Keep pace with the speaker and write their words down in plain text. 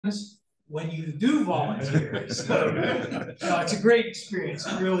when you do volunteer. So it's a great experience.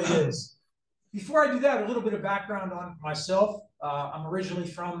 It really is. Before I do that, a little bit of background on myself. I'm originally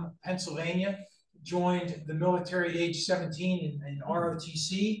from Pennsylvania, joined the military at age 17 in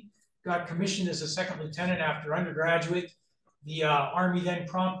ROTC, got commissioned as a second lieutenant after undergraduate. The Army then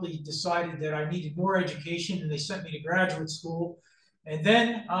promptly decided that I needed more education, and they sent me to graduate school. And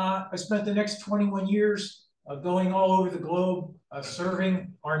then I spent the next 21 years going all over the globe,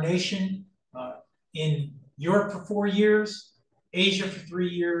 serving our nation in Europe for 4 years, Asia for 3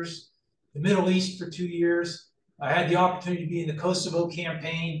 years, the Middle East for 2 years. I had the opportunity to be in the Kosovo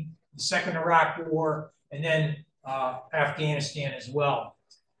campaign, the Second Iraq War, and then Afghanistan as well.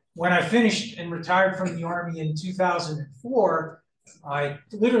 When I finished and retired from the Army in 2004, I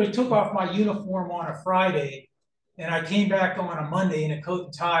literally took off my uniform on a Friday, and I came back on a Monday in a coat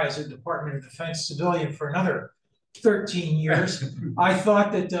and tie as a Department of Defense civilian for another 13 years. I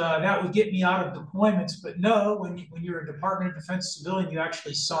thought that that would get me out of deployments, but no, when you're a Department of Defense civilian, you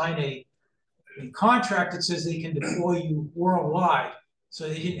actually sign a contract that says they can deploy you worldwide. So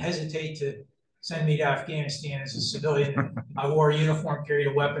they didn't hesitate to send me to Afghanistan as a civilian. I wore a uniform, carried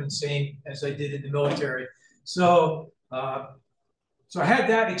a weapon, same as I did in the military. So, so I had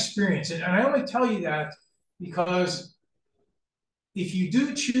that experience. And I only tell you that because if you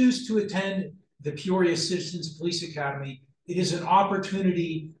do choose to attend the Peoria Citizens Police Academy, it is an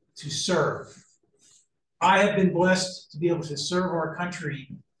opportunity to serve. I have been blessed to be able to serve our country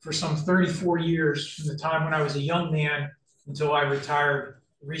for some 34 years, from the time when I was a young man until I retired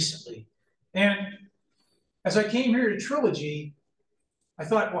recently. And as I came here to Trilogy, I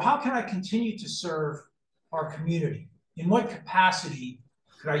thought, well, how can I continue to serve our community? In what capacity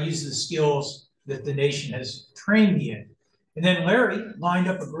could I use the skills that the nation has trained me in? And then Larry lined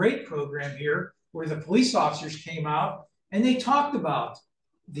up a great program here where the police officers came out and they talked about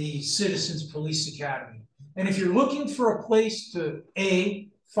the Citizens Police Academy. And if you're looking for a place to, A,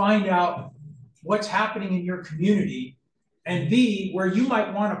 find out what's happening in your community, and B, where you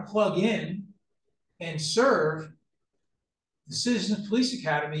might want to plug in and serve, the Citizens Police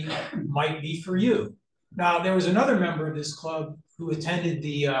Academy might be for you. Now, there was another member of this club who attended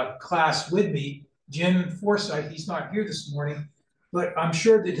the class with me, Jim Forsythe. He's not here this morning, but I'm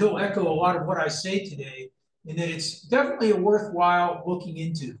sure that he'll echo a lot of what I say today, and that it's definitely a worthwhile looking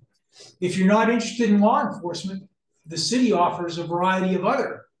into. If you're not interested in law enforcement, the city offers a variety of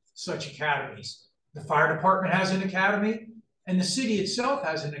other such academies. The fire department has an academy, and the city itself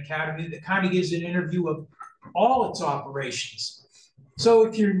has an academy that kind of gives an overview of all its operations. So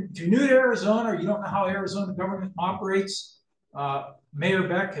if you're new to Arizona, or you don't know how Arizona government operates, Mayor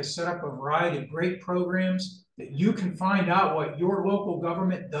Beck has set up a variety of great programs that you can find out what your local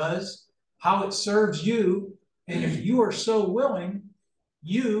government does, how it serves you, and if you are so willing,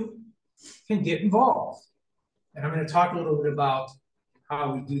 you can get involved. And I'm going to talk a little bit about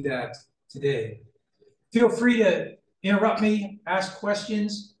how we do that today. Feel free to interrupt me, ask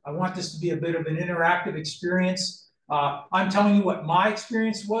questions. I want this to be a bit of an interactive experience. I'm telling you what my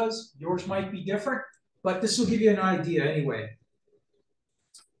experience was. Yours might be different, but this will give you an idea anyway.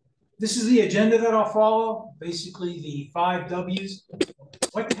 This is the agenda that I'll follow, basically the 5 W's.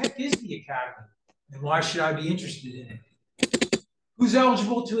 What the heck is the Academy, and why should I be interested in it? Who's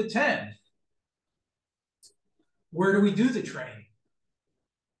eligible to attend? Where do we do the training?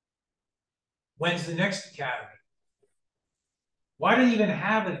 When's the next academy? Why do they even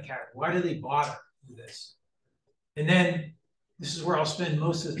have an academy? Why do they bother with this? And then this is where I'll spend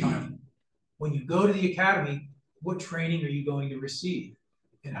most of the time. When you go to the academy, what training are you going to receive,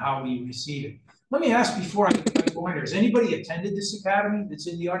 and how will you receive it? Let me ask before I go in there, has anybody attended this academy that's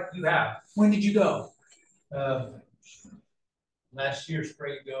in the art? You have. When did you go? Last year,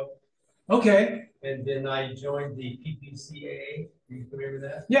 spring ago. Okay. And then I joined the PPCAA. Are you familiar with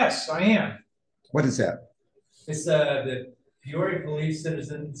that? Yes, I am. What is that? It's the Peoria Police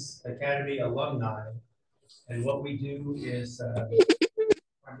Citizens Academy alumni. And what we do is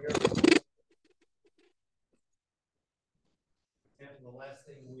primarily, and the last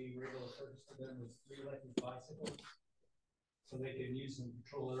thing we were able to purchase to them was 3 electric bicycles, so they can use in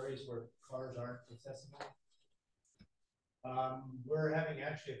patrol areas where cars aren't accessible. We're having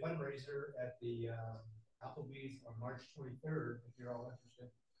actually a fundraiser at the Applebee's on March 23rd, if you're all interested.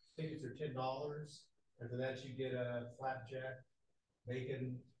 Tickets are $10. And for that, you get a flapjack,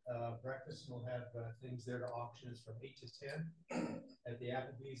 bacon, breakfast. We'll have things there to auction from 8 to 10 at the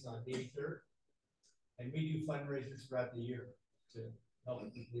Applebee's on 83rd. And we do fundraisers throughout the year to help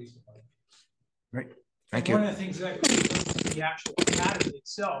the police department. Great. Thank you. One of the things that the actual academy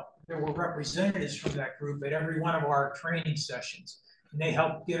itself, there were representatives from that group at every one of our training sessions. and they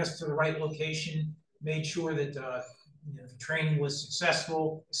helped get us to the right location, made sure that the training was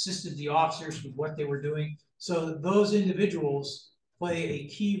successful, assisted the officers with what they were doing. So those individuals play a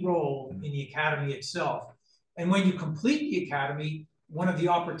key role in the academy itself. And when you complete the academy, one of the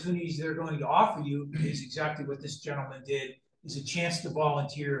opportunities they're going to offer you is exactly what this gentleman did, is a chance to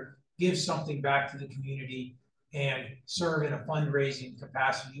volunteer, give something back to the community, and serve in a fundraising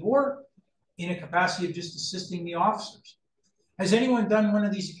capacity or in a capacity of just assisting the officers. Has anyone done one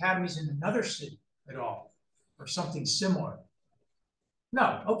of these academies in another city at all, or something similar?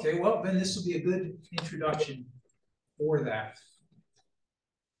 No. Okay, well, then this will be a good introduction for that.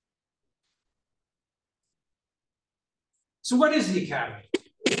 So what is the academy?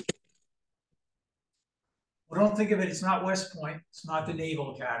 Well, don't think of it, it's not West Point, it's not the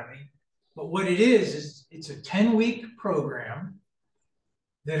Naval Academy, but what it is it's a 10-week program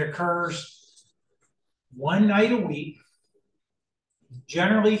that occurs one night a week,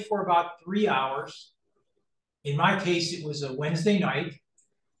 generally for about 3 hours. In my case, it was a Wednesday night.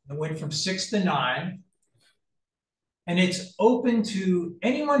 It went from 6 to 9. And it's open to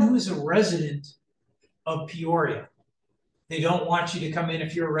anyone who is a resident of Peoria. They don't want you to come in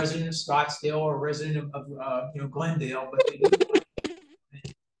if you're a resident of Scottsdale or a resident of Glendale, but they do want you to come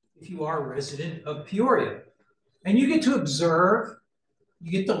in if you are a resident of Peoria. And you get to observe,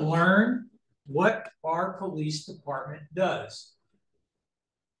 you get to learn what our police department does.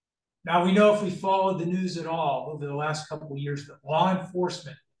 Now, we know if we followed the news at all over the last couple of years, that law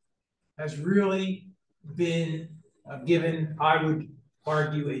enforcement has really been given, I would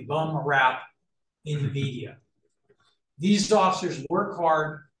argue, a bum rap in the media. These officers work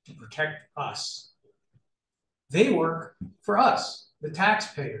hard to protect us. They work for us, the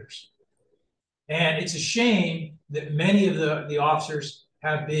taxpayers. And it's a shame that many of the officers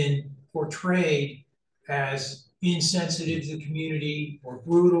have been portrayed as insensitive to the community or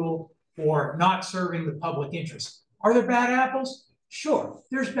brutal or not serving the public interest. Are there bad apples? Sure,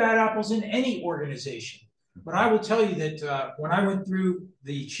 there's bad apples in any organization. But I will tell you that when I went through,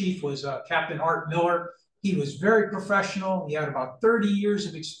 the chief was Captain Art Miller. He was very professional. He had about 30 years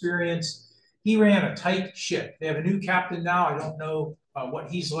of experience. He ran a tight ship. They have a new captain now. I don't know what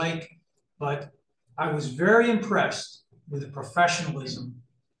he's like, but I was very impressed with the professionalism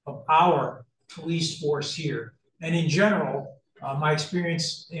of our police force here. And in general, my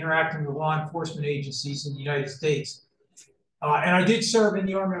experience interacting with law enforcement agencies in the United States. And I did serve in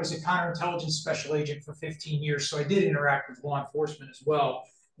the Army. I was a counterintelligence special agent for 15 years, so I did interact with law enforcement as well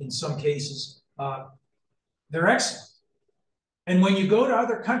in some cases. They're excellent. And when you go to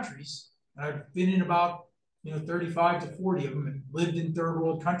other countries, I've been in about 35 to 40 of them and lived in third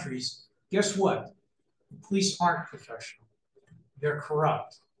world countries, guess what? The police aren't professional. They're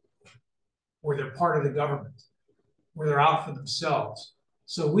corrupt, or they're part of the government, or they're out for themselves.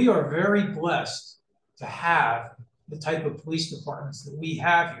 So we are very blessed to have the type of police departments that we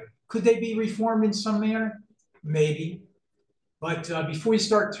have here. Could they be reformed in some manner? Maybe. But before you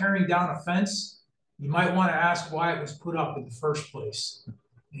start tearing down a fence, you might want to ask why it was put up in the first place.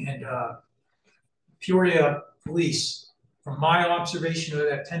 And Peoria Police, from my observation of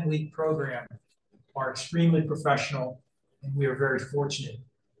that 10-week program, are extremely professional, and we are very fortunate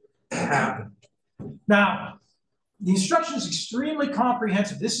to have them. Now, the instruction is extremely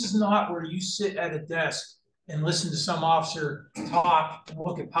comprehensive. This is not where you sit at a desk and listen to some officer talk and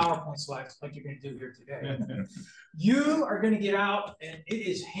look at PowerPoint slides like you're going to do here today. You are going to get out, and it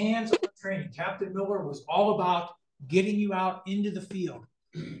is hands-on training. Captain Miller was all about getting you out into the field.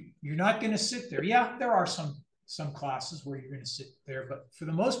 You're not going to sit there. Yeah, there are some classes where you're going to sit there, but for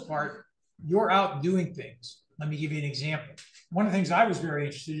the most part, you're out doing things. Let me give you an example. One of the things I was very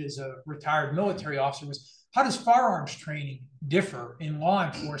interested in as a retired military officer was, how does firearms training differ in law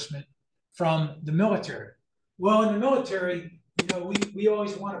enforcement from the military? Well, in the military, we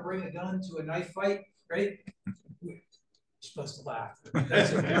always want to bring a gun to a knife fight, right? You're supposed to laugh.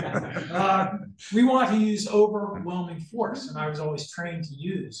 That's okay. We want to use overwhelming force, and I was always trained to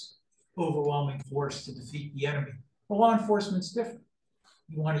use overwhelming force to defeat the enemy. But law enforcement's different.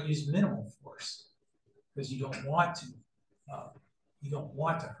 You want to use minimal force because you don't want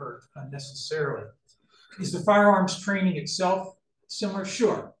to hurt unnecessarily. Is the firearms training itself similar?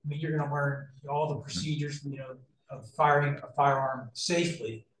 Sure. I mean, you're going to learn all the procedures, of firing a firearm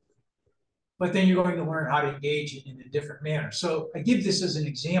safely, but then you're going to learn how to engage it in a different manner. So I give this as an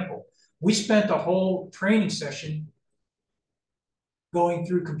example. We spent a whole training session going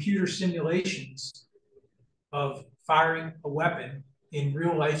through computer simulations of firing a weapon in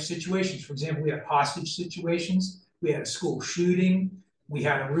real life situations. For example, we had hostage situations, we had a school shooting, we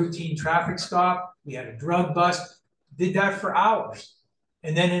had a routine traffic stop, we had a drug bust. Did that for hours.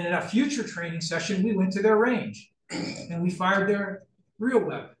 And then in a future training session, we went to their range and we fired their real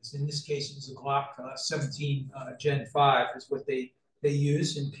weapons. In this case, it was a Glock 17 Gen 5 is what they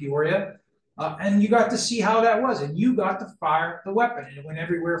use in Peoria. And you got to see how that was, and you got to fire the weapon. And it went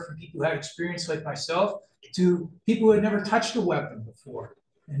everywhere from people who had experience like myself to people who had never touched a weapon before,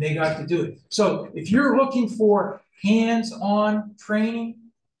 and they got to do it. So if you're looking for hands-on training,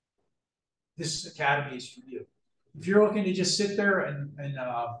 this academy is for you. If you're looking to just sit there and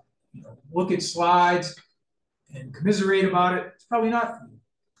you know, look at slides and commiserate about it, it's probably not for you.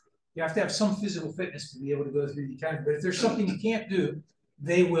 You have to have some physical fitness to be able to go through the academy. But if there's something you can't do,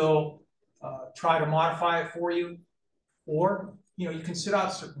 they will try to modify it for you, or you know, you can sit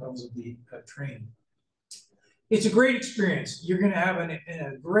out certain levels of the training. It's a great experience. You're going to have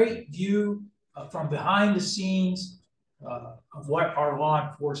a great view from behind the scenes of what our law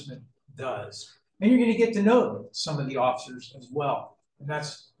enforcement does. And you're going to get to know some of the officers as well. And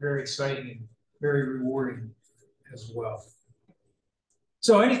that's very exciting and very rewarding as well.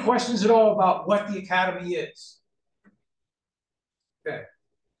 So any questions at all about what the academy is? Okay.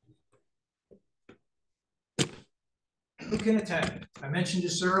 Who can attend? I mentioned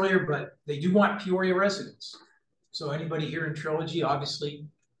this earlier, but they do want Peoria residents. So anybody here in Trilogy obviously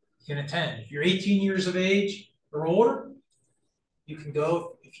can attend. If you're 18 years of age or older, you can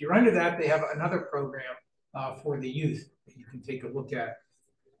go. If you're under that, they have another program for the youth that you can take a look at.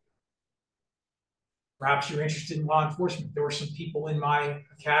 Perhaps you're interested in law enforcement. There were some people in my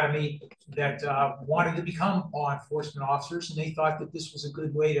academy that wanted to become law enforcement officers, and they thought that this was a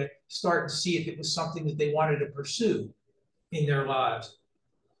good way to start to see if it was something that they wanted to pursue in their lives.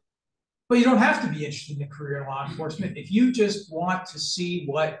 But you don't have to be interested in a career in law enforcement. If you just want to see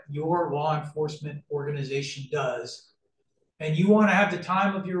what your law enforcement organization does, and you want to have the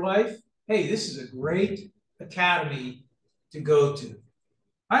time of your life, hey, this is a great academy to go to.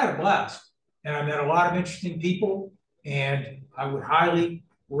 I had a blast, and I met a lot of interesting people, and I would highly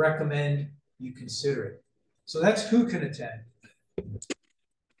recommend you consider it. So that's who can attend.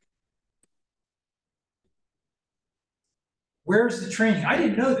 Where's the training? I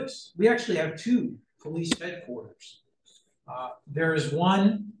didn't know this. We actually have two police headquarters. There is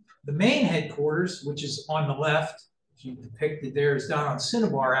one, the main headquarters, which is on the left, as you depicted there, is down on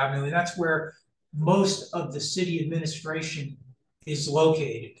Cinnabar Avenue, and that's where most of the city administration is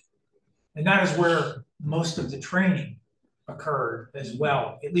located. And that is where most of the training occurred as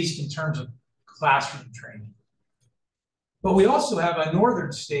well, at least in terms of classroom training. But we also have a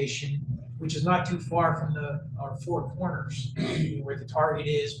northern station, which is not too far from our Four Corners, where the Target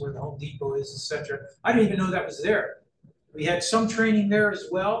is, where the Home Depot is, etc. I didn't even know that was there. We had some training there as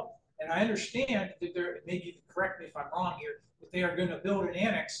well, and I understand that there, maybe you can correct me if I'm wrong here, but they are going to build an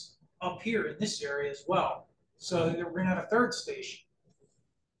annex up here in this area as well. So we're going to have a third station.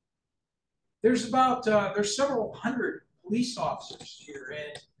 There's several hundred police officers here,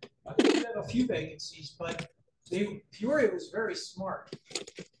 and they have a few vacancies, but Peoria was very smart.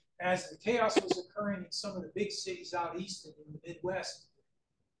 As the chaos was occurring in some of the big cities out east and in the Midwest,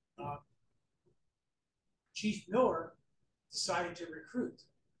 Chief Miller decided to recruit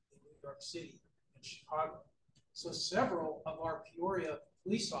in New York City and Chicago. So several of our Peoria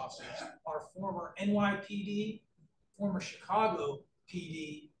police officers are former NYPD, former Chicago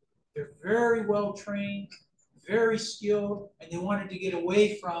PD. They're very well trained, very skilled, and they wanted to get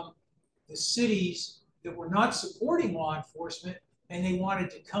away from the cities that were not supporting law enforcement, and they wanted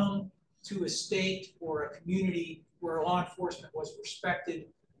to come to a state or a community where law enforcement was respected,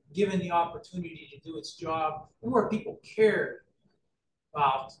 given the opportunity to do its job, and where people cared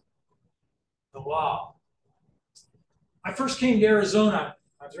about the law. I first came to Arizona.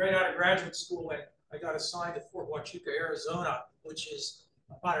 I was right out of graduate school, and I got assigned to Fort Huachuca, Arizona, which is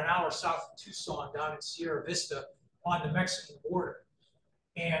about an hour south of Tucson, down in Sierra Vista on the Mexican border.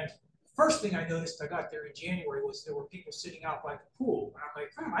 And first thing I noticed, I got there in January, was there were people sitting out by the pool. And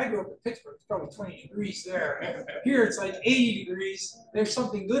I'm like, I grew up in Pittsburgh, it's probably 20 degrees there. Here it's like 80 degrees. There's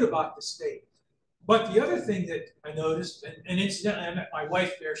something good about the state. But the other thing that I noticed, and incidentally, I met my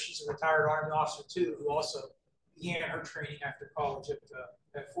wife there. She's a retired Army officer too, who also began her training after college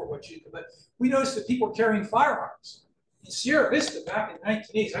at Fort Huachuca. But we noticed that people were carrying firearms. In Sierra Vista, back in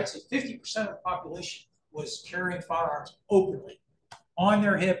the 1980s, I'd say 50% of the population was carrying firearms openly on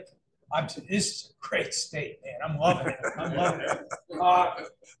their hip. This is a great state, man. I'm loving it. I'm loving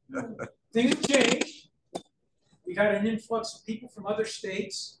it. Things have changed. We had an influx of people from other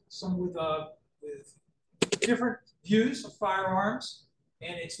states, some with different views of firearms,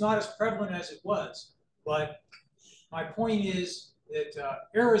 and it's not as prevalent as it was. But my point is that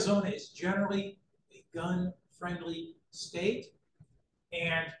Arizona is generally a gun-friendly state.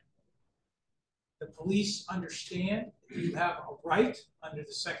 And the police understand you have a right under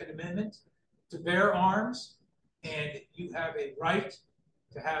the Second Amendment to bear arms, and you have a right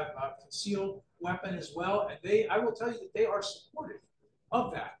to have a concealed weapon as well. And I will tell you that they are supportive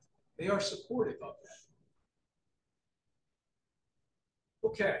of that. They are supportive of that.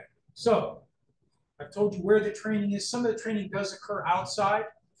 Okay, so I've told you where the training is. Some of the training does occur outside.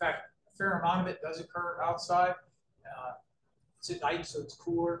 In fact, a fair amount of it does occur outside. It's at night, so it's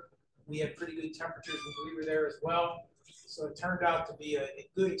cooler. We had pretty good temperatures when we were there as well. So it turned out to be a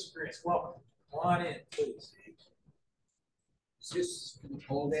good experience. Welcome. Come on in, please. Is this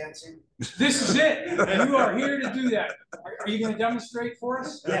pole dancing? This is it. You are here to do that. Are you going to demonstrate for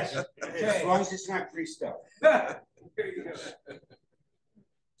us? Yes. Okay. As long as it's not free stuff. There you go.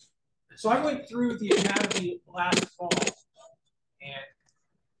 So I went through the academy last fall, and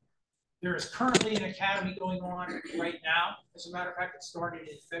there is currently an academy going on right now. As a matter of fact, it started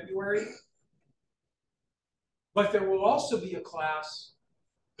in February. But there will also be a class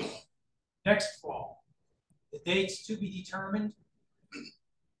next fall. The date's to be determined,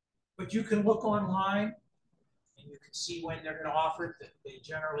 but you can look online and you can see when they're going to offer it. They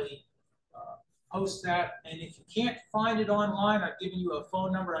generally post that. And if you can't find it online, I've given you a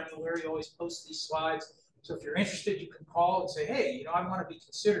phone number. I know Larry always posts these slides. So if you're interested, you can call and say, hey, you know, I want to be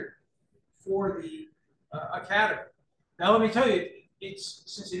considered for the academy. Now, let me tell you,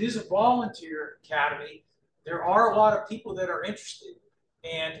 since it is a volunteer academy, there are a lot of people that are interested,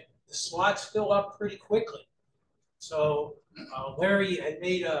 and the slots fill up pretty quickly. So Larry had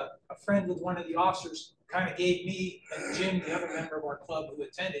made a friend with one of the officers, kind of gave me and Jim, the other member of our club who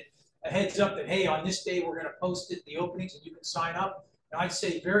attended, a heads up that, hey, on this day, we're going to post it, the openings, and you can sign up. And I'd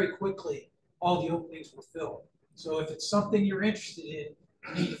say very quickly, all the openings were filled. So if it's something you're interested in,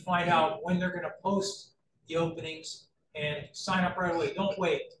 you need to find out when they're going to post the openings and sign up right away. Don't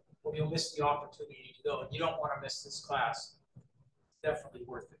wait, or you'll miss the opportunity to go. And you don't want to miss this class. It's definitely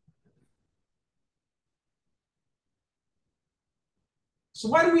worth it. So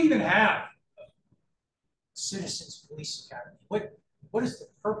why do we even have Citizens Police Academy? What is the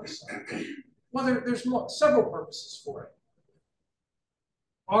purpose of it? Well, there's several purposes for it.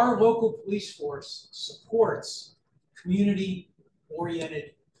 Our local police force supports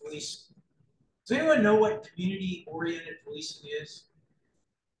community-oriented policing. Does anyone know what community-oriented policing is?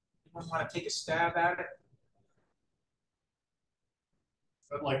 Anyone want to take a stab at it?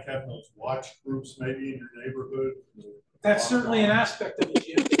 I'd like having those watch groups maybe in your neighborhood. That's certainly an aspect of it,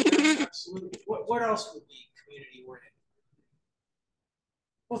 Jim. Absolutely. What else would be community-oriented?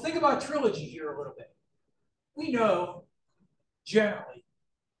 Well, think about Trilogy here a little bit. We know, generally,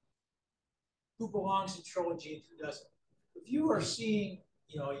 who belongs in Trilogy and who doesn't. If you are seeing,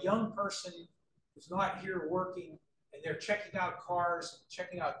 a young person who's not here working and they're checking out cars,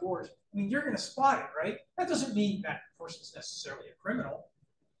 checking out doors, I mean, you're going to spot it, right? That doesn't mean that person's necessarily a criminal,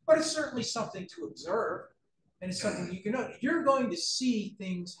 but it's certainly something to observe, and it's something you can know. You're going to see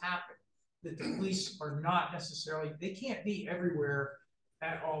things happen that the police are not necessarily, they can't be everywhere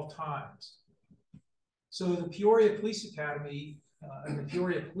at all times. So the Peoria Police Academy and the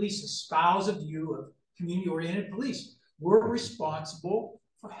Peoria Police espouse a view of community-oriented police. We're responsible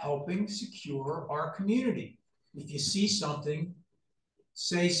for helping secure our community. If you see something,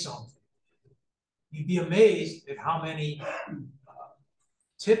 say something. You'd be amazed at how many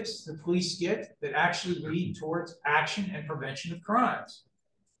tips the police get that actually lead towards action and prevention of crimes.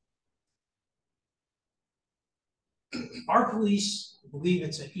 Our police believe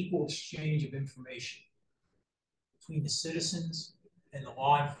it's an equal exchange of information between the citizens and the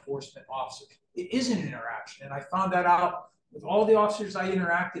law enforcement officers. It is an interaction, and I found that out with all the officers I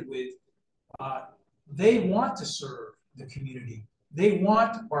interacted with. They want to serve the community. They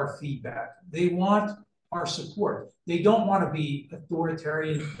want our feedback. They want our support. They don't want to be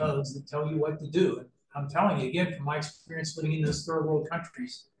authoritarian thugs that tell you what to do. And I'm telling you, again, from my experience living in those third world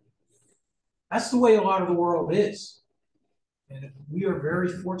countries, that's the way a lot of the world is. And we are very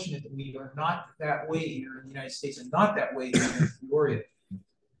fortunate that we are not that way here in the United States and not that way here in Peoria.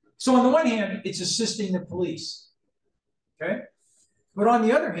 So on the one hand, it's assisting the police, okay? But on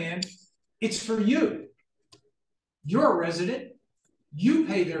the other hand, it's for you. You're a resident. You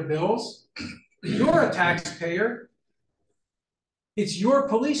pay their bills. You're a taxpayer. It's your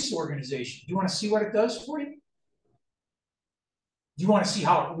police organization. Do you want to see what it does for you? You want to see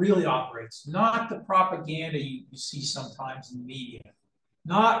how it really operates, not the propaganda you see sometimes in the media,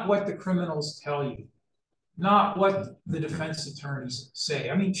 not what the criminals tell you, not what the defense attorneys say.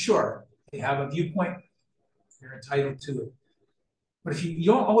 I mean, sure, they have a viewpoint, they're entitled to it. But if you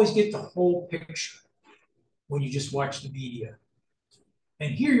don't always get the whole picture when you just watch the media.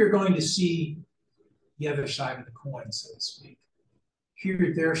 And here you're going to see the other side of the coin, so to speak.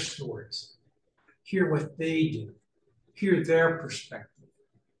 Hear their stories, hear what they do, hear their perspective.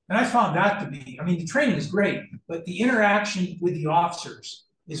 And I found that to be, I mean, the training is great, but the interaction with the officers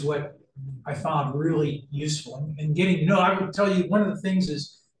is what I found really useful. And getting to know, I would tell you, one of the things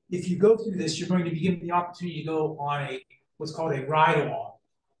is, if you go through this, you're going to be given the opportunity to go on what's called a ride-along,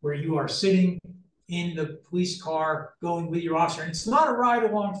 where you are sitting in the police car going with your officer. And it's not a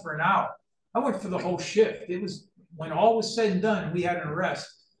ride-along for an hour. I went for the whole shift. It was, when all was said and done, we had an arrest.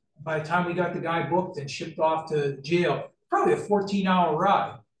 By the time we got the guy booked and shipped off to jail, probably a 14-hour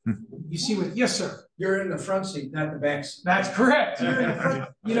ride. You see what, yes, sir. You're in the front seat, not the back seat. That's correct. You're in the front.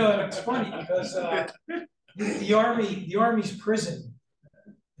 You know, it's funny because the Army's prison,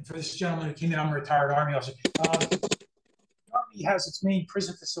 and for this gentleman who came in, I'm a retired Army officer. The Army has its main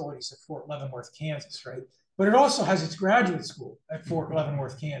prison facilities at Fort Leavenworth, Kansas, right? But it also has its graduate school at Fort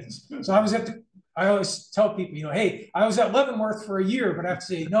Leavenworth, Kansas. So I always tell people, you know, hey, I was at Leavenworth for a year, but I have to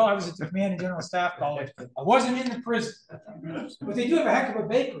say, no, I was at the Command and General Staff College. I wasn't in the prison. But they do have a heck of a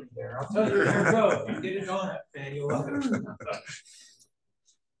bakery there. I'll tell you, there you go. You get a donut, man, you'll love it.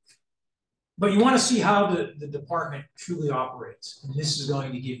 But you want to see how the department truly operates. And this is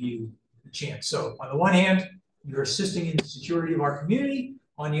going to give you a chance. So on the one hand, you're assisting in the security of our community.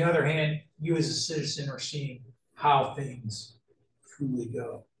 On the other hand, you as a citizen are seeing how things truly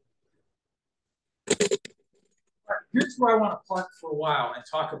go. All right, here's where I want to park for a while and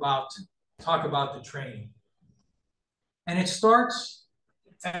talk about the training. And it starts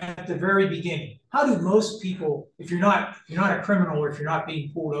at the very beginning. How do most people, if you're not a criminal, or if you're not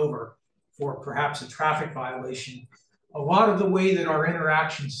being pulled over for perhaps a traffic violation, a lot of the way that our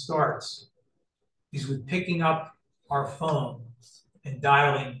interaction starts is with picking up our phone and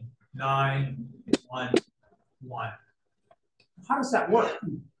dialing 911. How does that work? Have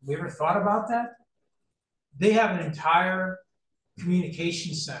we ever thought about that? They have an entire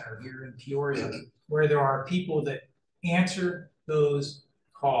communication center here in Peoria where there are people that answer those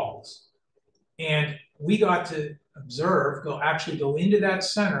calls. And we got to observe, actually go into that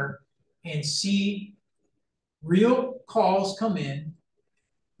center and see real calls come in,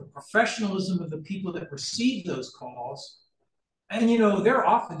 the professionalism of the people that receive those calls. And, you know, they're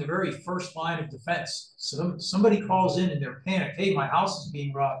often the very first line of defense. So somebody calls in and they're panicked. Hey, my house is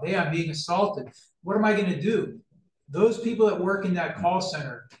being robbed. Hey, I'm being assaulted. What am I going to do? Those people that work in that call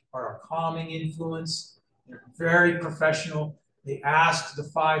center are a calming influence. They're very professional. They ask the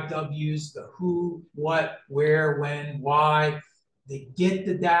 5 W's, the who, what, where, when, why. They get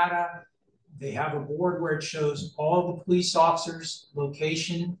the data. They have a board where it shows all the police officers'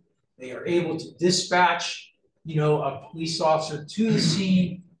 location. They are able to dispatch, you know, a police officer to the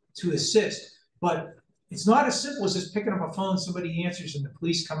scene to assist. But it's not as simple as just picking up a phone, somebody answers, and the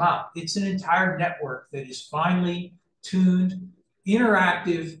police come out. It's an entire network that is finely tuned,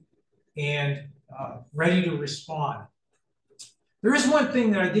 interactive, and ready to respond. There is one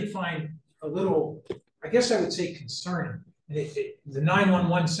thing that I did find a little, I guess I would say, concerning. The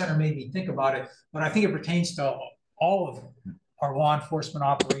 911 center made me think about it, but I think it pertains to all of our law enforcement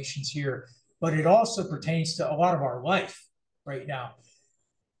operations here, but it also pertains to a lot of our life right now.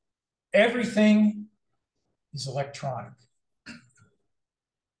 Everything is electronic.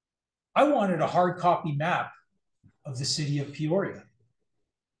 I wanted a hard copy map of the city of Peoria.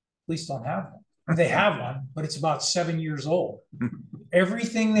 Police don't have one. They have one, but it's about 7 years old.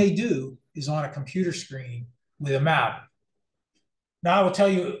 Everything they do is on a computer screen with a map. Now I will tell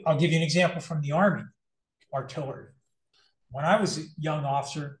you, I'll give you an example from the Army, artillery. When I was a young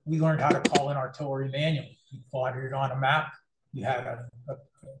officer, we learned how to call in artillery manually. You plotted it on a map. You had a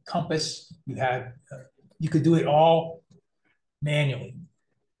compass. You could do it all manually.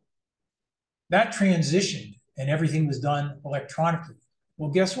 That transitioned and everything was done electronically. Well,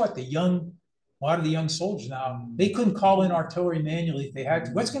 guess what? A lot of the young soldiers now, they couldn't call in artillery manually if they had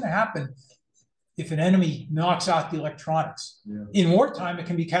to. What's going to happen if an enemy knocks out the electronics? Yeah. In wartime, it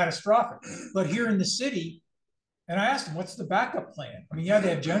can be catastrophic. But here in the city, and I asked them, what's the backup plan? I mean, yeah, they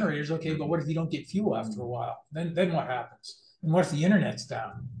have generators, okay, but what if you don't get fuel after a while? Then what happens? And what if the internet's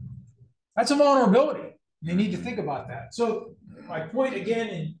down? That's a vulnerability. They need to think about that. So my point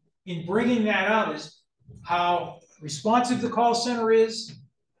again in bringing that out is how responsive the call center is,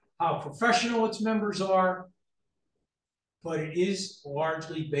 how professional its members are, but it is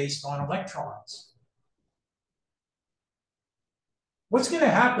largely based on electrons. What's going to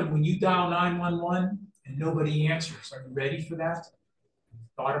happen when you dial 911 and nobody answers? Are you ready for that?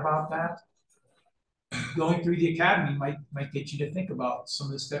 Thought about that? Going through the academy might get you to think about some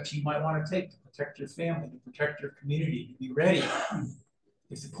of the steps you might want to take to protect your family, to protect your community, to be ready.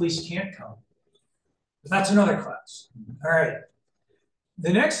 if the police can't come. But that's another class. All right.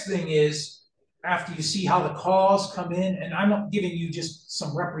 The next thing is, after you see how the calls come in, and I'm giving you just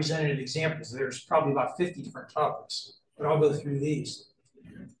some representative examples, there's probably about 50 different topics, but I'll go through these,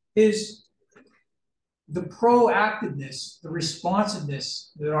 is the proactiveness, the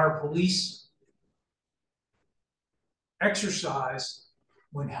responsiveness that our police exercise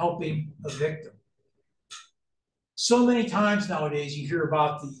when helping a victim. So many times nowadays you hear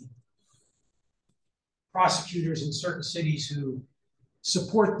about the prosecutors in certain cities who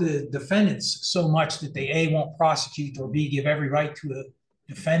support the defendants so much that they A, won't prosecute, or B, give every right to a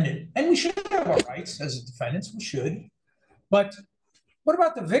defendant. And we should have our rights as defendants, we should. But what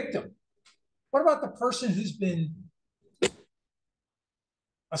about the victim? What about the person who's been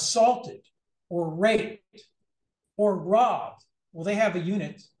assaulted or raped or robbed? Well, they have a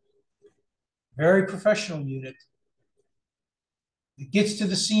unit, very professional unit, that gets to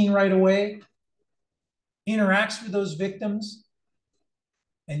the scene right away, interacts with those victims,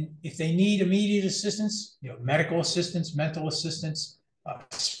 and if they need immediate assistance, medical assistance, mental assistance,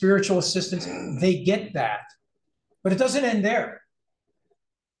 spiritual assistance, they get that. But it doesn't end there.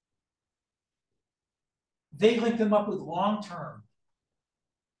 They link them up with long-term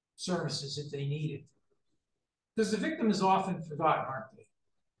services if they need it. Because the victim is often forgotten, aren't they?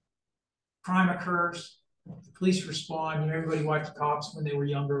 Crime occurs, the police respond, everybody watched cops when they were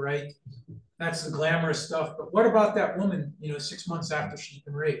younger, right? That's the glamorous stuff. But what about that woman, 6 months after she's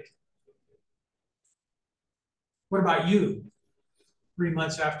been raped? What about you, 3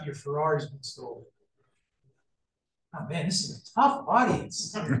 months after your Ferrari's been stolen? Oh man, this is a tough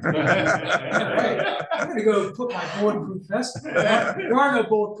audience. I'm gonna go put my bulletproof vest on. There are no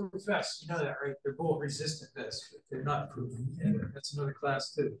bulletproof vests, you know that, right? They're bullet resistant vests, but they're not proof. That's another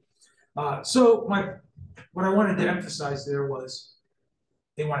class too. So what I wanted to emphasize there was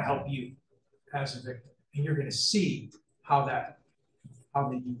they want to help you as a victim, and you're going to see how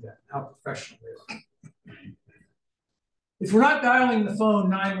they do that, how professional they are. If we're not dialing the phone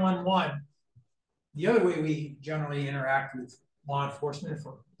 911, the other way we generally interact with law enforcement, if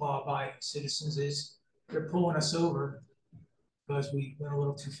we're law-abiding citizens, is they're pulling us over because we went a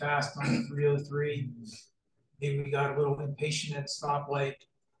little too fast on the 303. Maybe we got a little impatient at a stoplight.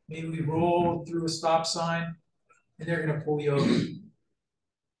 Maybe we rolled through a stop sign, and they're going to pull you over.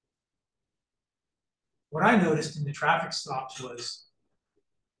 What I noticed in the traffic stops was,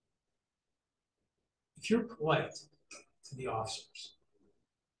 if you're polite to the officers,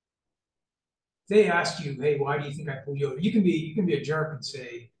 they ask you, hey, why do you think I pulled you over? You can be a jerk and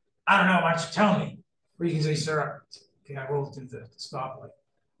say, I don't know, why don't you tell me? Or you can say, sir, okay, I rolled through the stoplight.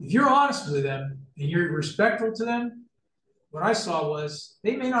 If you're honest with them and you're respectful to them, what I saw was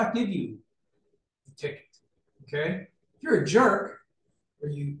they may not give you the ticket. Okay? If you're a jerk, or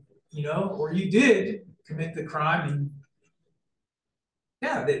you did commit the crime, and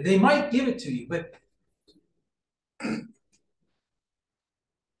yeah, they might give it to you, but the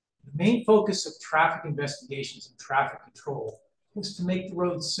main focus of traffic investigations and traffic control was to make the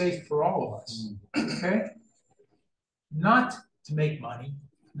roads safe for all of us. Okay? Not to make money,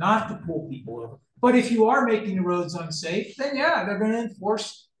 not to pull people over. But if you are making the roads unsafe, then yeah, they're going to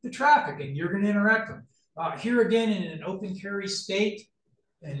enforce the traffic and you're going to interact with them. Here again, in an open carry state,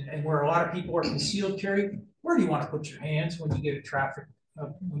 and where a lot of people are concealed carry, where do you want to put your hands when you get a traffic,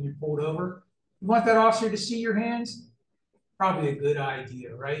 when you're pulled over? You want that officer to see your hands? Probably a good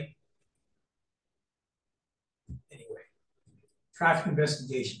idea, right? Anyway, traffic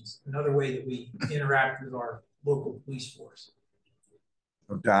investigations, another way that we interact with our local police force.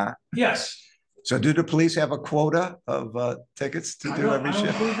 Don? Yes. So do the police have a quota of tickets to do every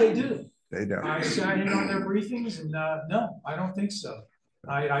shift? I don't believe they do. They don't. I sat in on their briefings, and no, I don't think so.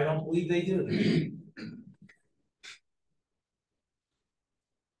 I don't believe they do.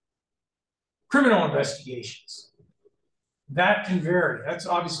 Criminal investigations. That can vary. That's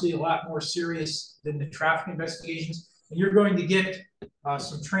obviously a lot more serious than the traffic investigations. And you're going to get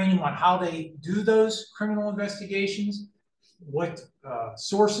some training on how they do those criminal investigations, what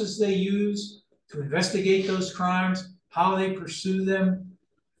sources they use to investigate those crimes, how they pursue them.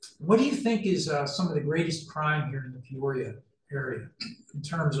 What do you think is some of the greatest crime here in the Peoria area in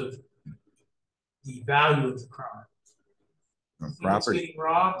terms of the value of the crime? Property. Getting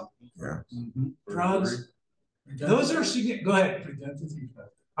robbed? Yeah. Drugs? Those are significant. Go ahead.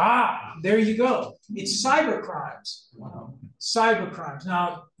 There you go. It's cyber crimes. Wow. Cyber crimes.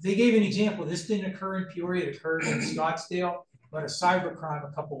 Now, they gave an example. This didn't occur in Peoria. It occurred in Scottsdale. But a cyber crime,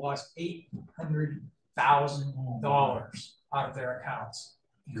 a couple lost $800,000 out of their accounts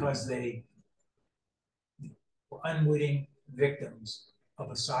because they were unwitting victims of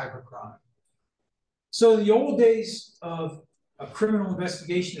a cyber crime. So the old days of a criminal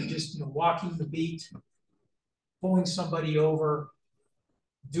investigation of just walking the beat, pulling somebody over,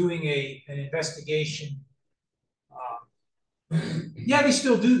 doing an investigation. Yeah, they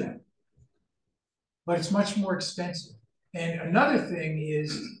still do that, but it's much more expensive. And another thing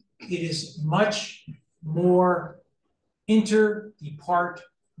is, it is much more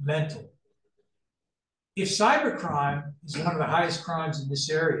interdepartmental. If cybercrime is one of the highest crimes in this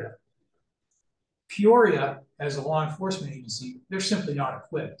area, Peoria, as a law enforcement agency, they're simply not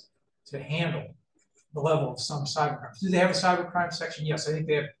equipped to handle the level of some cybercrimes. Do they have a cybercrime section? Yes, I think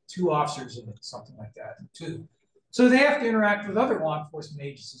they have 2 officers in it, something like that, 2. So they have to interact with other law enforcement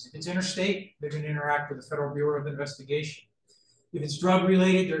agencies. If it's interstate, they're going to interact with the Federal Bureau of Investigation. If it's drug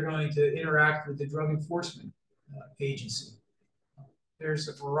related, they're going to interact with the Drug Enforcement Agency. There's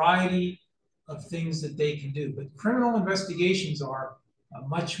a variety of things that they can do, but criminal investigations are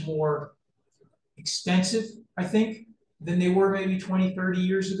much more extensive, I think, than they were maybe 20, 30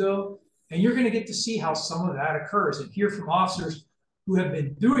 years ago. And you're going to get to see how some of that occurs and hear from officers who have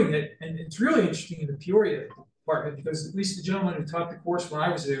been doing it. And it's really interesting in the Peoria department, because at least the gentleman who taught the course when I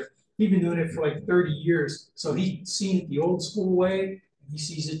was there, he'd been doing it for like 30 years. So he'd seen it the old school way, he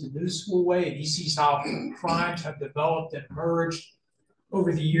sees it the new school way, and he sees how crimes have developed and merged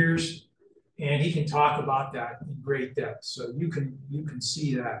over the years. And he can talk about that in great depth. So you can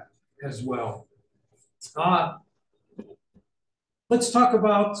see that as well. Let's talk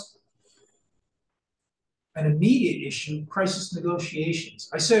about an immediate issue, crisis negotiations.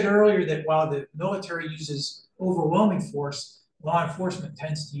 I said earlier that while the military uses overwhelming force, law enforcement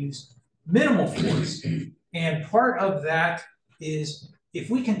tends to use minimal force. And part of that is, if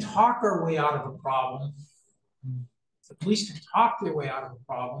we can talk our way out of a problem, the police can talk their way out of a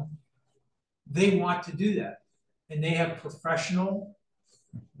problem, they want to do that. And they have professional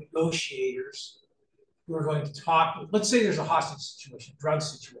negotiators who are going to talk. Let's say there's a hostage situation, drug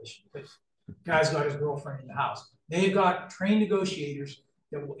situation, but guy's got his girlfriend in the house. They've got trained negotiators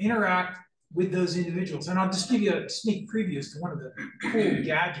that will interact with those individuals. And I'll just give you a sneak preview as to one of the cool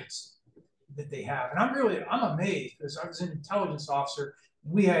gadgets that they have. And I'm amazed, because I was an intelligence officer,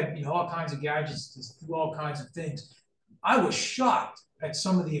 and we had all kinds of gadgets to do all kinds of things. I was shocked at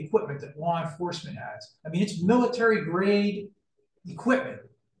some of the equipment that law enforcement has. I mean, it's military grade equipment.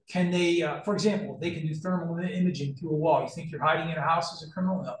 Can they, for example, they can do thermal imaging through a wall. You think you're hiding in a house as a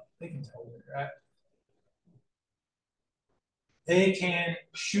criminal? No, they can tell where you're at. They can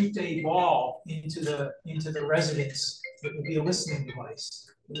shoot a ball into the residence that will be a listening device.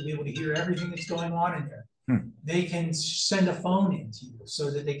 They'll be able to hear everything that's going on in there. They can send a phone in to you so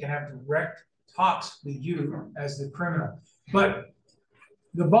that they can have direct talks with you as the criminal. But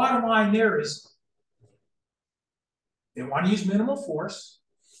the bottom line there is, they want to use minimal force.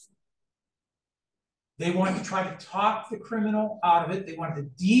 They want to try to talk the criminal out of it. They want to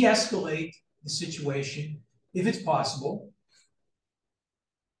de-escalate the situation if it's possible.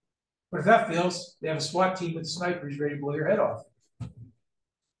 But if that fails, they have a SWAT team with snipers ready to blow your head off.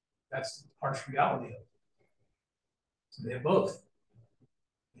 That's the harsh reality of it. So they have both.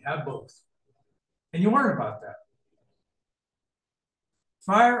 They have both. And you learn about that.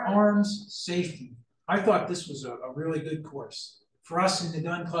 Firearms safety. I thought this was a really good course. For us in the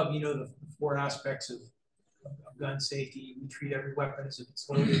gun club, the 4 aspects of gun safety. We treat every weapon as if it's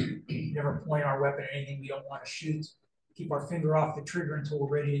loaded. We never point our weapon at anything we don't want to shoot. Keep our finger off the trigger until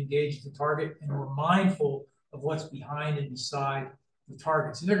we're ready to engage the target. And we're mindful of what's behind and beside the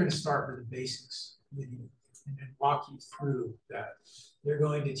targets. And they're going to start with the basics with you and then walk you through that. They're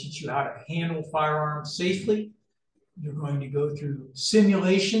going to teach you how to handle firearms safely. You're going to go through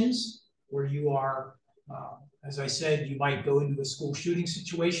simulations where you are, as I said, you might go into a school shooting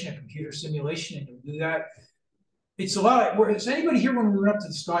situation, a computer simulation, and you'll do that. It's a lot. Is anybody here when we went up to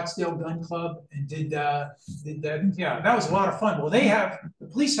the Scottsdale Gun Club and did that? Yeah, that was a lot of fun. Well, the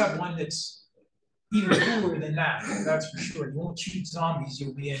police have one that's even cooler than that. That's for sure. You won't shoot zombies.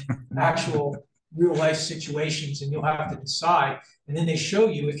 You'll be in actual real life situations, and you'll have to decide. And then they show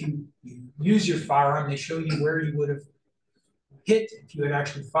you, if you use your firearm, they show you where you would have hit if you had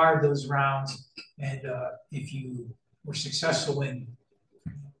actually fired those rounds, and if you were successful in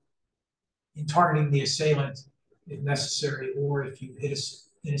targeting the assailant if necessary, or if you hit an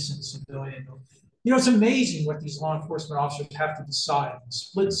innocent civilian. It's amazing what these law enforcement officers have to decide in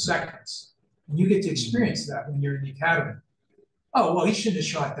split seconds. And you get to experience that when you're in the academy. Oh, well, he shouldn't have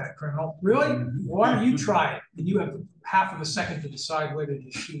shot that criminal. Really? Well, why don't you try it? And you have half of a second to decide whether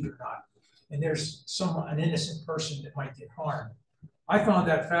to shoot or not. And there's an innocent person that might get harmed. I found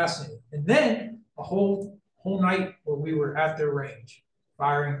that fascinating. And then a whole night where we were at their range,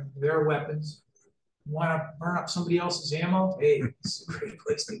 firing their weapons. Want to burn up somebody else's ammo? Hey, it's a great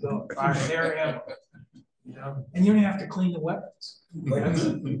place to go. Fire their ammo. You know, and you don't have to clean the weapons.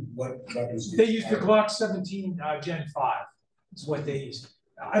 What weapons? They use the Glock 17 Gen 5. Is what they use.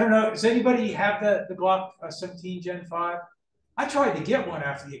 I don't know. Does anybody have the Glock 17 Gen 5? I tried to get one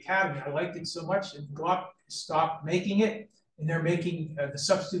after the academy. I liked it so much, and Glock stopped making it, and they're making the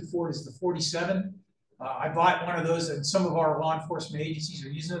substitute for it is the 47. I bought one of those, and some of our law enforcement agencies are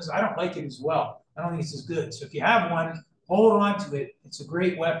using those. I don't like it as well. I don't think it's as good. So if you have one, hold on to it. It's a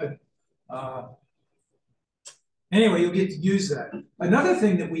great weapon. Anyway, you'll get to use that. Another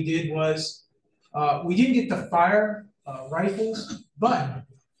thing that we did was we didn't get to fire rifles, but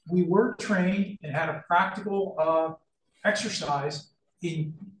we were trained and had a practical exercise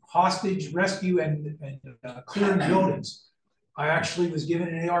in hostage rescue and clearing buildings. I actually was given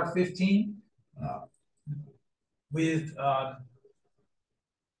an AR-15 with, I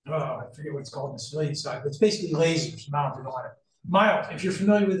forget what it's called on the civilian side, but it's basically lasers mounted on it. Miles, if you're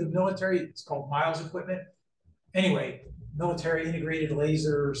familiar with the military, it's called Miles equipment. Anyway, military integrated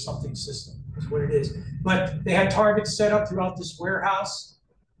laser or something system is what it is. But they had targets set up throughout this warehouse.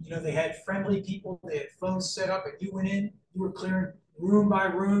 You know, they had friendly people, they had phones set up, and you went in, you were clearing room by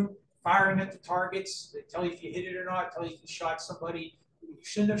room, firing at the targets. They tell you if you hit it or not, tell you if you shot somebody you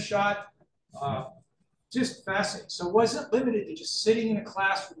shouldn't have shot. Just fascinating. So it wasn't limited to just sitting in a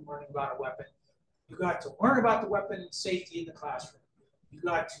classroom learning about a weapon. You got to learn about the weapon safety in the classroom. You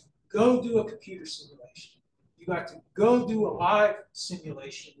got to go do a computer simulation. You got to go do a live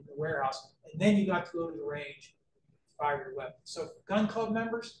simulation in the warehouse, and then you got to go to the range, fire your weapon. So gun club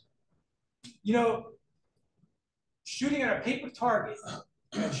members, you know, shooting at a paper target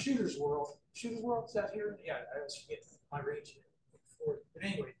at Shooter's World. Shooter's World, is that here? Yeah, I always forget my range here. But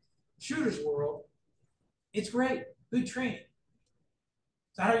anyway, Shooter's World, it's great. Good training.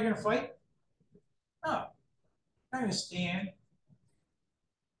 Is that how you're going to fight? No. You're not going to stand,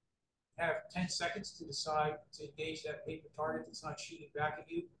 have 10 seconds to decide to engage that paper target that's not shooting back at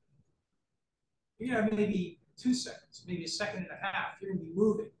you. You're going to have maybe 2 seconds, maybe a second and a half. You're going to be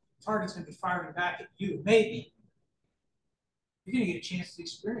moving. The target's going to be firing back at you, maybe. You're going to get a chance to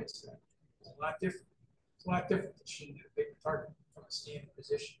experience that. It's a lot different. It's a lot different than shooting at a paper target from a standing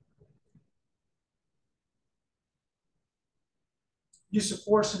position. Use of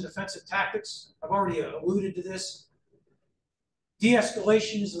force and defensive tactics. I've already alluded to this.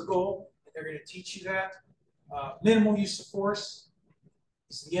 De-escalation is the goal, and they're going to teach you that. Minimal use of force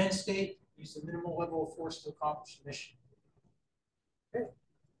is the end state. Use the minimal level of force to accomplish the mission. Okay.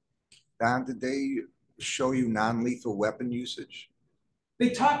 Don, did they show you non-lethal weapon usage? They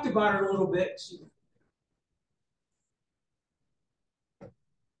talked about it a little bit.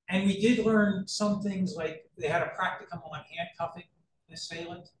 And we did learn some things, like they had a practicum on handcuffing an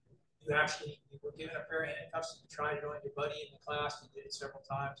assailant. You were given a pair of handcuffs and you tried it on your buddy in the class. You did it several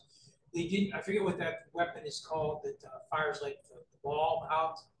times. They didn't, I forget what that weapon is called that fires like the ball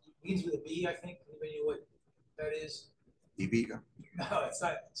out. It begins with a B, I think. Anybody know what that is? BB? No, it's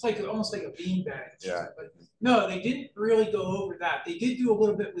not. It's like almost like a beanbag. Yeah. But no, they didn't really go over that. They did do a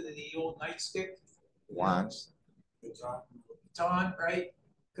little bit with the old nightstick. Wands. Baton, right?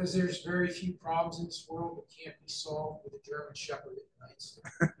 Because there's very few problems in this world that can't be solved with a German Shepherd at night.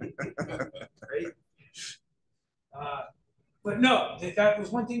 Right? But no, that was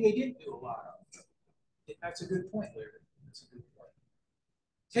one thing they didn't do a lot of. That's a good point, Larry. That's a good point.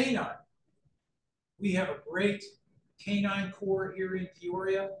 Canine. We have a great canine corps here in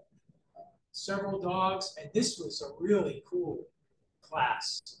Peoria. Several dogs, and this was a really cool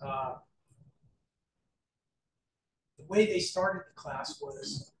class. The way they started the class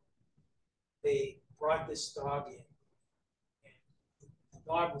was they brought this dog in, and the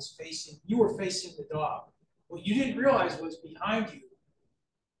dog was facing, you were facing the dog. What you didn't realize was behind you,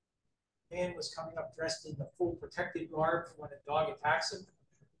 a man was coming up dressed in the full protective garb for when a dog attacks him.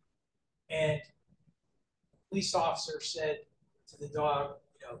 And the police officer said to the dog,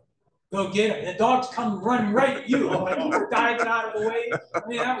 you know, go get him. And the dog's come running right at you. I'm like, you were diving out of the way. I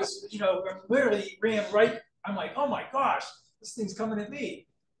mean, that was, you know, literally ran right. I'm like, oh my gosh, this thing's coming at me.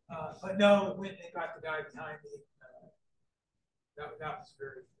 But no, it went and got the guy behind me. That was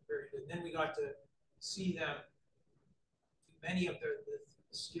very, very good. And then we got to see them, many of the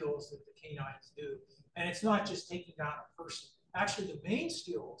skills that the canines do. And it's not just taking down a person. Actually, the main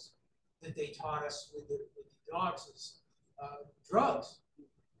skills that they taught us with the dogs is drugs.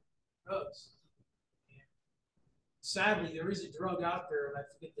 Drugs. And sadly, there is a drug out there, and I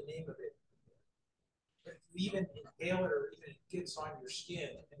forget the name of it. But you even inhale it or even it gets on your skin,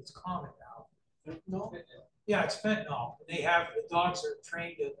 and it's common now. Yeah, it's fentanyl. They have, the dogs are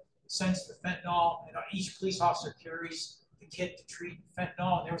trained to sense the fentanyl, and each police officer carries the kit to treat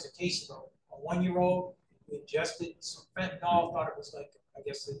fentanyl. And there was a case of a 1-year-old who ingested some fentanyl, thought it was like, I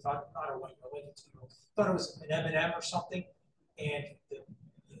guess they thought, not a 1-year-old, like a 2-year-old, thought it was an M&M or something. And the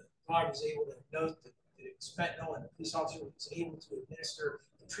dog was able to note that it was fentanyl, and the police officer was able to administer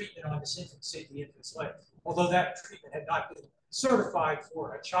the treatment on this infant, save the infant's life. Although that treatment had not been certified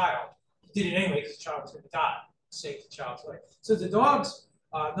for a child, he did it anyway because the child was going to die, save the child's life. So the dogs,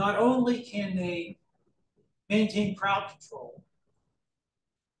 not only can they maintain crowd control,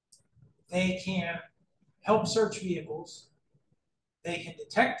 they can help search vehicles, they can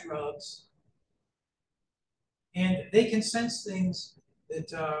detect drugs, and they can sense things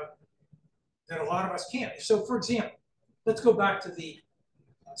that that a lot of us can't. So, for example, let's go back to the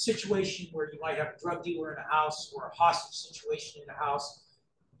situation where you might have a drug dealer in a house or a hostage situation in a house.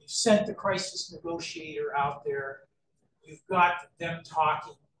 You've sent the crisis negotiator out there. You've got them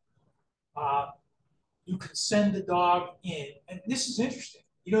talking. You can send the dog in. And this is interesting.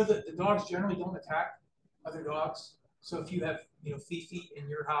 You know that the dogs generally don't attack other dogs. So if you have, Fifi in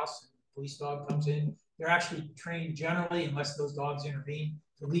your house, and a police dog comes in, they're actually trained generally, unless those dogs intervene,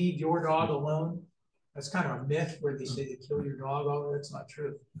 to leave your dog alone. That's kind of a myth where they say they kill your dog. Oh, that's not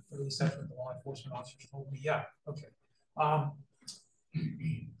true. At least that's what the law enforcement officers told me. Yeah, okay.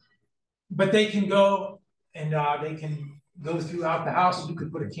 But they can go and they can go throughout the house. You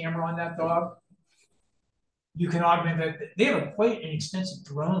could put a camera on that dog. You can augment that. They have quite an extensive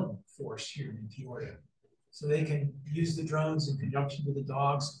drone force here in Peoria. So they can use the drones in conjunction with the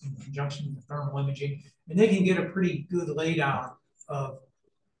dogs, in conjunction with the thermal imaging, and they can get a pretty good laydown of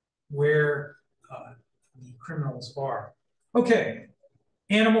where the criminals are. Okay,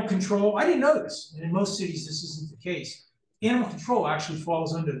 animal control. I didn't know this, and in most cities this isn't the case. Animal control actually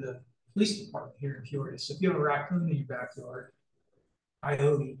falls under the police department here in Peoria. So if you have a raccoon in your backyard,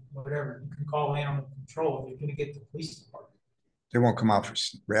 coyote, whatever, you can call animal control, and you're going to get the police department. They won't come out for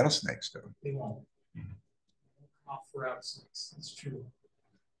rattlesnakes, though. They won't. Come out for rattlesnakes. That's true.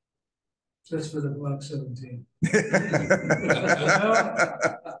 Just for the Block 17.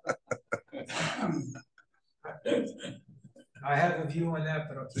 I have a view on that,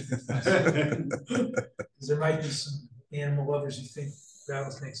 but I'll keep it because there might be some animal lovers who think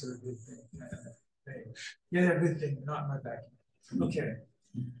rattlesnakes are a good thing. Yeah, they're a good thing. They're not in my backyard. Okay.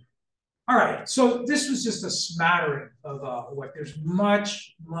 All right. So this was just a smattering of what there's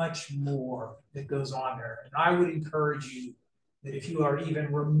much, much more that goes on there. And I would encourage you that if you are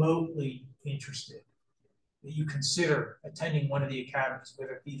even remotely interested, that you consider attending one of the academies,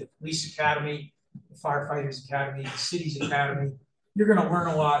 whether it be the police academy, the firefighters academy, the city's academy. You're going to learn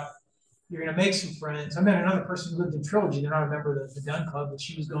a lot. You're going to make some friends. I met another person who lived in Trilogy. They're not a member of the gun club, but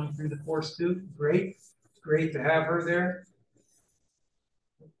she was going through the course too. Great. It's great to have her there.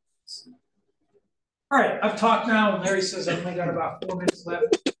 All right, I've talked now. Larry says I've only got about 4 minutes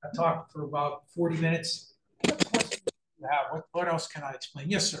left. I've talked for about 40 minutes. What questions do you have? What else can I explain?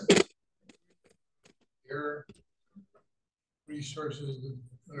 Yes, sir. Your resources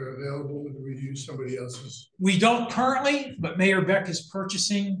that are available, do we use somebody else's? We don't currently, but Mayor Beck is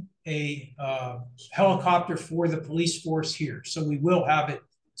purchasing a helicopter for the police force here. So we will have it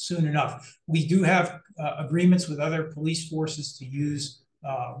soon enough. We do have agreements with other police forces to use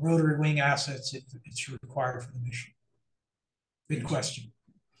rotary wing assets if it's required for the mission. Good question.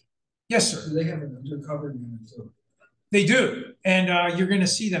 Yes, sir. So they have an undercover unit too. They do, and you're going to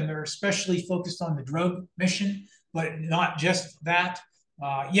see them. They're especially focused on the drug mission, but not just that.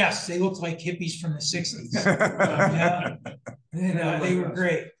 Yes, they look like hippies from the 60s. Yeah. And, they were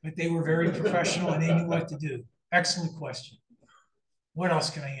great, but they were very professional and they knew what to do. Excellent question. What else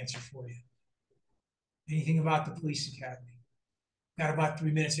can I answer for you? Anything about the police academy? Got about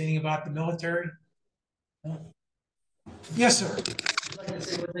 3 minutes. Anything about the military? No? Yes, sir. I'd like to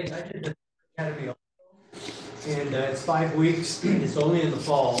say one thing. I did the academy also, and it's 5 weeks. It's only in the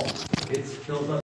fall. It's built up.